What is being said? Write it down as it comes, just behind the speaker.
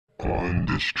On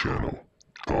this channel,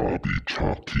 I'll be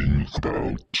talking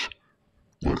about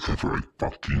whatever I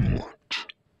fucking want.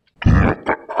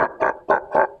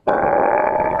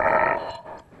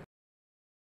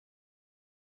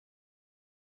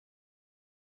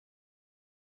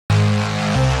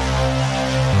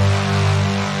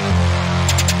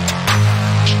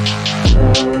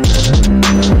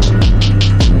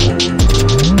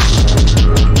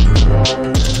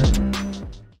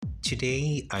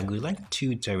 Today, I would like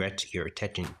to direct your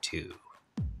attention to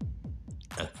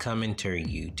a commentary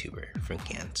YouTuber from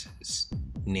Kansas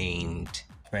named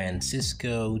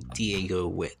Francisco Diego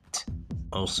Witt,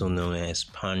 also known as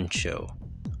Pancho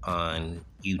on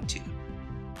YouTube.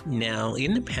 Now,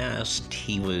 in the past,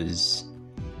 he was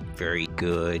very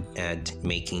good at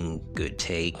making good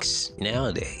takes.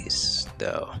 Nowadays,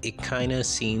 though, it kind of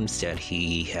seems that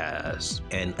he has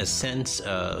a sense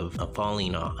of a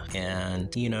falling off. And,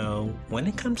 when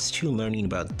it comes to learning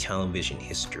about television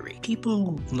history,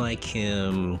 people like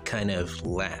him kind of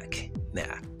lack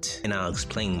that. And I'll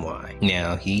explain why.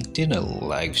 Now, he did a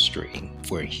live stream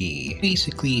where he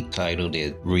basically titled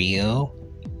it Real,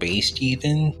 Based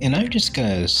Even. And I'm just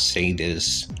gonna say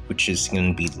this, which is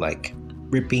gonna be like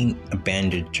ripping a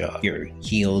bandage off your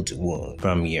healed wound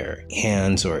from your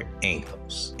hands or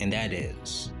ankles. And that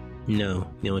is, no,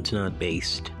 it's not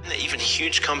based. Even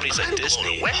huge companies like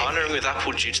Disney partnering with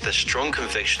Apple due to their strong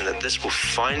conviction that this will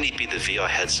finally be the VR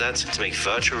headset to make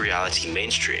virtual reality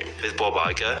mainstream. With Bob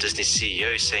Iger, Disney's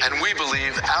CEO, saying, "And we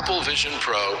believe Apple Vision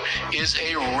Pro is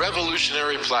a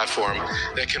revolutionary platform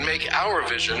that can make our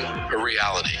vision a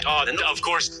reality." Oh, and of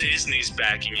course Disney's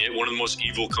backing it, one of the most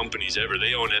evil companies ever.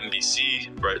 They own NBC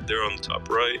right there on the top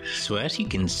right. So as you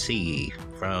can see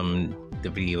from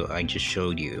the video I just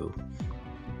showed you,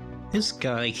 this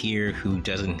guy here who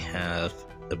doesn't have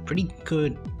a pretty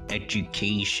good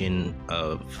education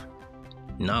of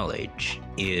knowledge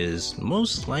is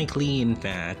most likely, in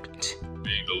fact,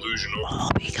 being delusional. All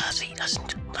because he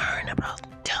doesn't learn about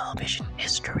television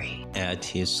history at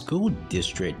his school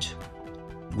district,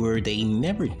 where they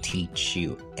never teach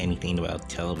you anything about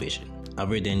television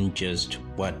other than just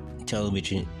what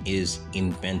television is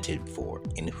invented for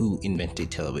and who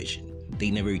invented television. They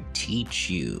never teach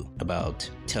you about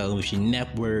television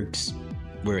networks,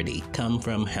 where they come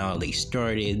from, how they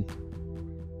started.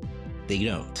 They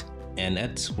don't. And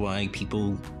that's why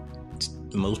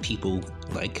most people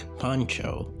like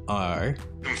Pancho are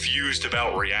confused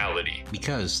about reality.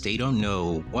 Because they don't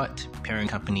know what parent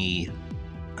company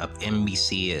of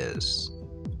NBC is,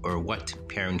 or what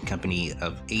parent company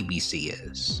of ABC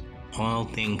is. All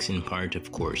thanks in part,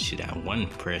 of course, to that one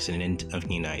president of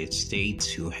the United States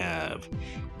who have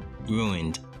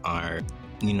ruined our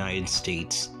United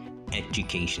States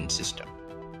education system.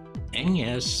 And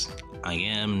yes, I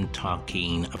am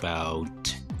talking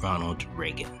about Ronald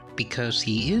Reagan, because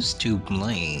he is to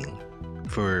blame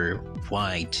for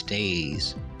why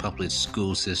today's public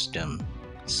school system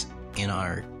in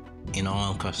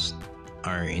all across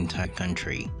our entire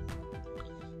country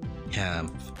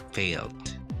have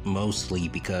failed. Mostly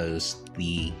because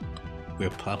the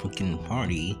Republican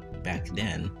Party back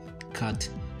then cut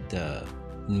the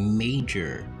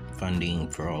major funding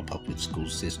for all public school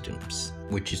systems,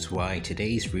 which is why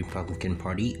today's Republican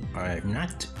Party are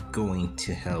not going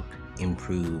to help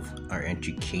improve our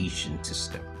education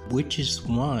system, which is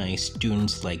why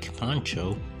students like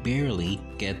Pancho barely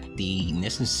get the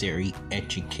necessary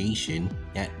education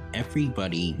that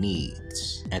everybody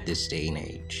needs at this day and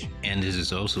age. And this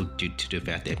is also due to the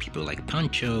fact that people like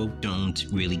Pancho don't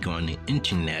really go on the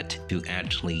internet to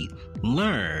actually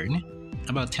learn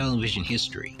about television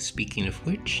history. Speaking of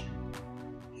which,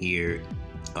 here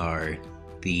are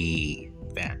the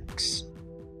facts.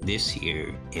 This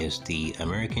here is the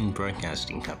American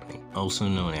Broadcasting Company, also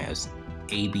known as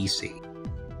ABC.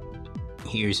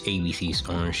 Here's ABC's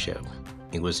ownership.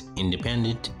 It was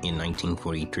independent in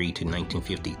 1943 to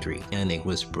 1953, and it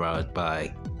was bought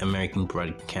by American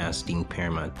Broadcasting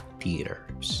Paramount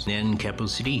Theaters. Then Capital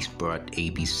Cities bought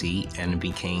ABC and it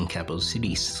became Capital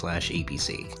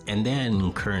Cities/ABC. And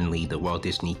then currently the Walt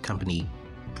Disney Company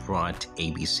brought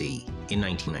ABC in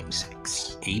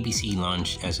 1996. ABC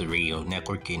launched as a radio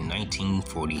network in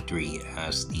 1943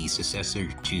 as the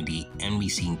successor to the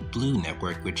NBC Blue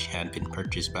Network, which had been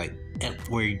purchased by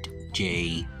Edward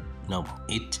J. Noble.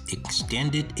 It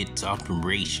extended its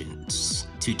operations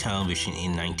to television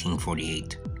in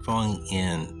 1948, following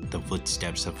in the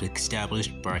footsteps of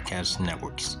established broadcast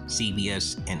networks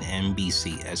CBS and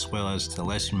NBC, as well as the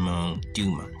lesser-known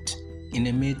Dumont. In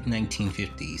the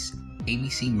mid-1950s,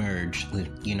 ABC merged with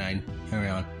United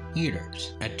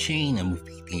theaters, a chain of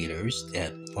movie theaters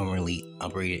that formerly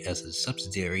operated as a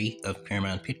subsidiary of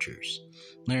Paramount Pictures.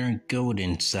 Larry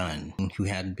Goldenson, who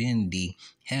had been the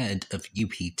head of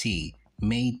UPT,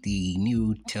 made the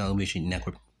new television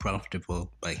network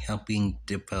profitable by helping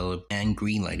develop and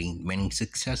greenlighting many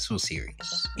successful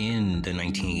series. In the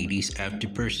 1980s, after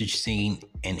purchasing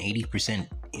an 80%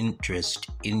 interest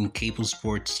in cable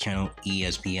sports channel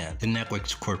ESPN, the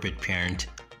network's corporate parent,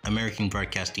 American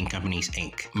Broadcasting Companies,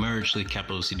 Inc., merged with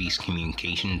Capital Cities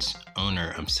Communications,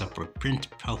 owner of several print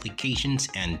publications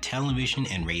and television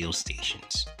and radio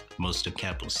stations. Most of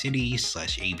Capital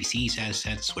Cities/ABC's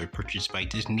assets were purchased by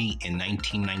Disney in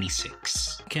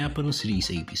 1996. Capital Cities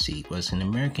ABC was an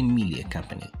American media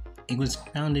company. It was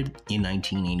founded in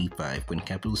 1985 when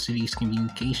Capital Cities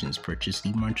Communications purchased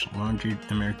the much larger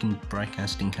American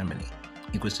Broadcasting Company.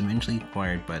 It was eventually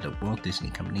acquired by the Walt Disney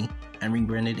Company and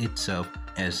rebranded itself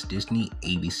as Disney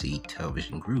ABC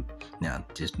Television Group, now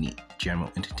Disney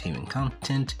General Entertainment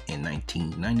Content, in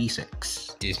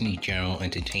 1996. Disney General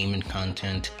Entertainment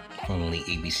Content, formerly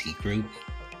ABC Group,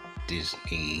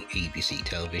 Disney ABC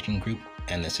Television Group,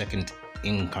 and the second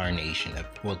incarnation of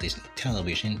Walt Disney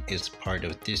Television, is part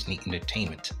of Disney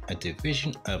Entertainment, a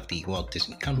division of the Walt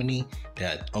Disney Company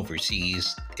that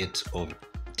oversees its owned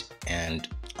and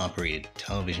operated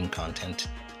television content,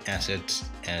 assets,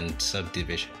 and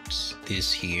subdivisions.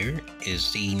 This here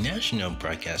is the National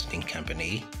Broadcasting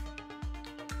Company,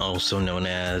 also known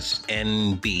as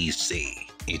NBC.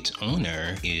 Its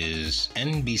owner is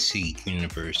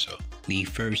NBCUniversal, the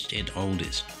first and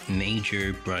oldest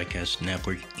major broadcast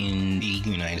network in the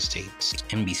United States.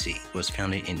 NBC was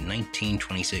founded in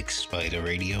 1926 by the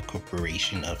Radio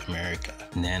Corporation of America,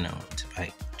 then owned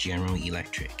by General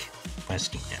Electric,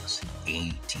 Westinghouse,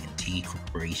 AT&T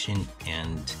Corporation,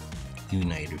 and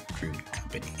United Fruit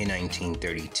Company. In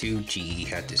 1932, GE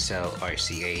had to sell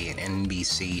RCA and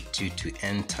NBC due to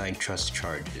antitrust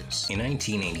charges. In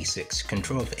 1986,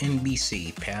 control of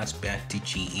NBC passed back to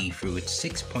GE through its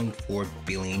 $6.4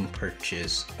 billion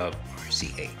purchase of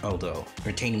RCA. Although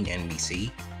retaining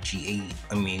NBC, GE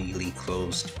immediately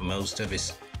closed most of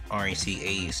its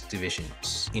RCA's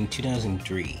divisions. In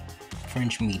 2003,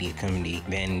 French media company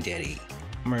Vendetti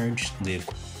merged with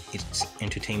its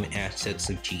entertainment assets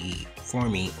of GE,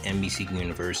 forming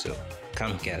NBCUniversal.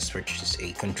 Comcast purchased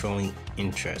a controlling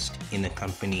interest in the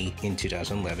company in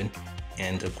 2011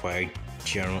 and acquired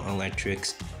General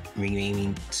Electric's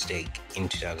remaining stake in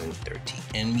 2013.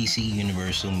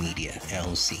 NBCUniversal Media,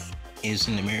 LLC, is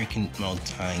an American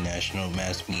multinational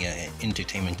mass media and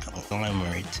entertainment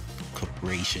conglomerate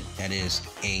corporation that is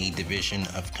a division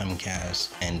of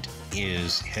Comcast and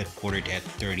is headquartered at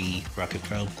 30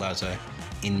 Rockefeller Plaza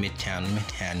in Midtown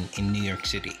Manhattan in New York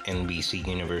City.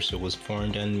 NBCUniversal was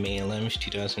formed on May 11,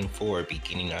 2004,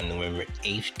 beginning on November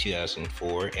 8,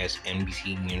 2004 as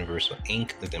NBCUniversal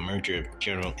Inc. with the merger of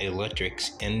General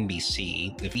Electric's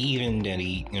NBC with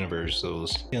Vivendi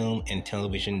Universal's film and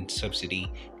television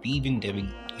subsidiary Vivendi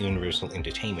Universal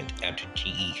Entertainment after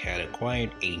GE had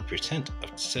acquired 80%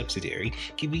 of the subsidiary,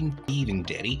 giving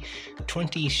Vivendi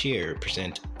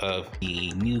 20% of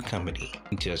the new company.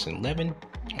 In 2011,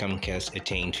 Comcast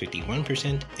attained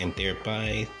 51% and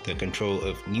thereby the control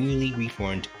of newly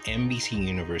reformed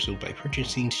NBCUniversal by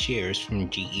purchasing shares from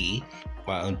GE,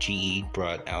 while GE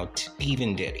brought out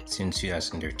Vivendi. Since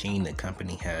 2013, the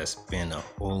company has been a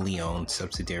wholly owned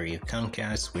subsidiary of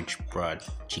Comcast, which brought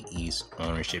GE's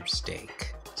ownership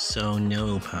stake. So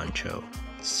no, Pancho,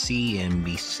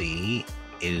 CNBC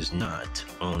is not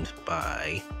owned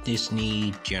by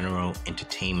Disney General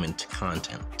Entertainment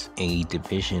Content, a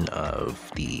division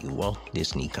of the Walt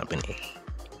Disney Company,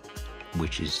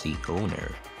 which is the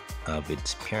owner of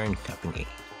its parent company,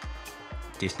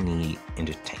 Disney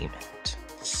Entertainment.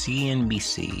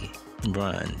 CNBC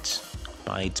runs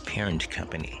by its parent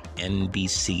company,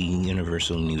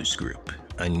 NBCUniversal News Group,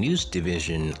 a news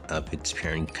division of its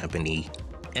parent company,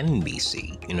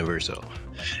 NBCUniversal.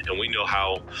 And we know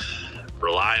how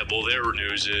reliable their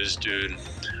news is, dude.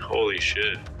 Holy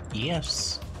shit.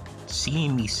 Yes,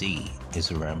 CNBC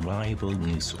is a reliable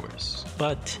news source,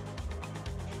 but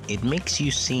it makes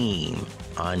you seem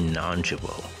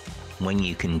unknowledgeable when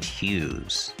you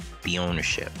confuse the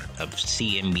ownership of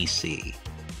CNBC.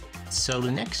 So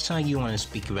the next time you want to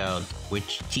speak about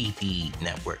which TV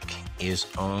network is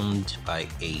owned by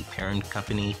a parent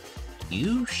company,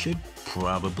 you should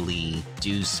probably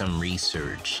do some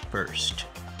research first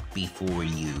before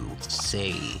you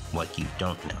say what you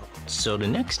don't know. So the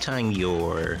next time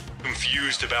you're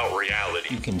Confused about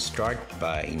reality. you can start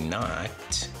by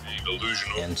not Being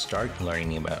delusional. and start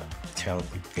learning about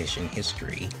television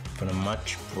history from a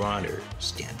much broader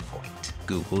standpoint.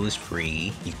 Google is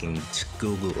free. You can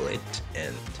Google it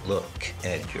and look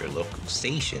at your local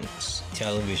station's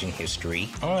television history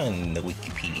on the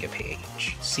Wikipedia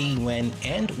page. See when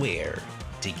and where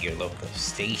did your local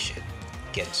station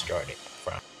get started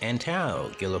from, and how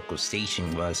your local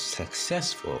station was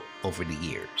successful over the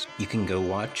years. You can go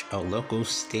watch a local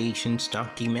station's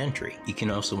documentary. You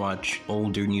can also watch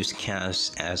older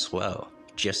newscasts as well,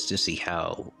 just to see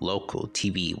how local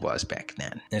TV was back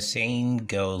then. The same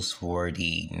goes for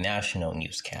the national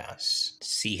newscasts.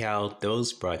 See how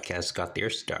those broadcasts got their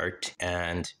start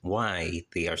and why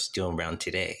they are still around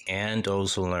today. And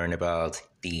also learn about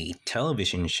the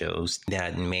television shows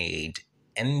that made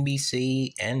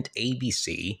NBC and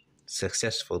ABC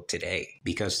successful today.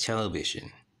 Because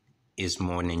television is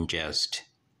more than just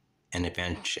an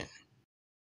invention.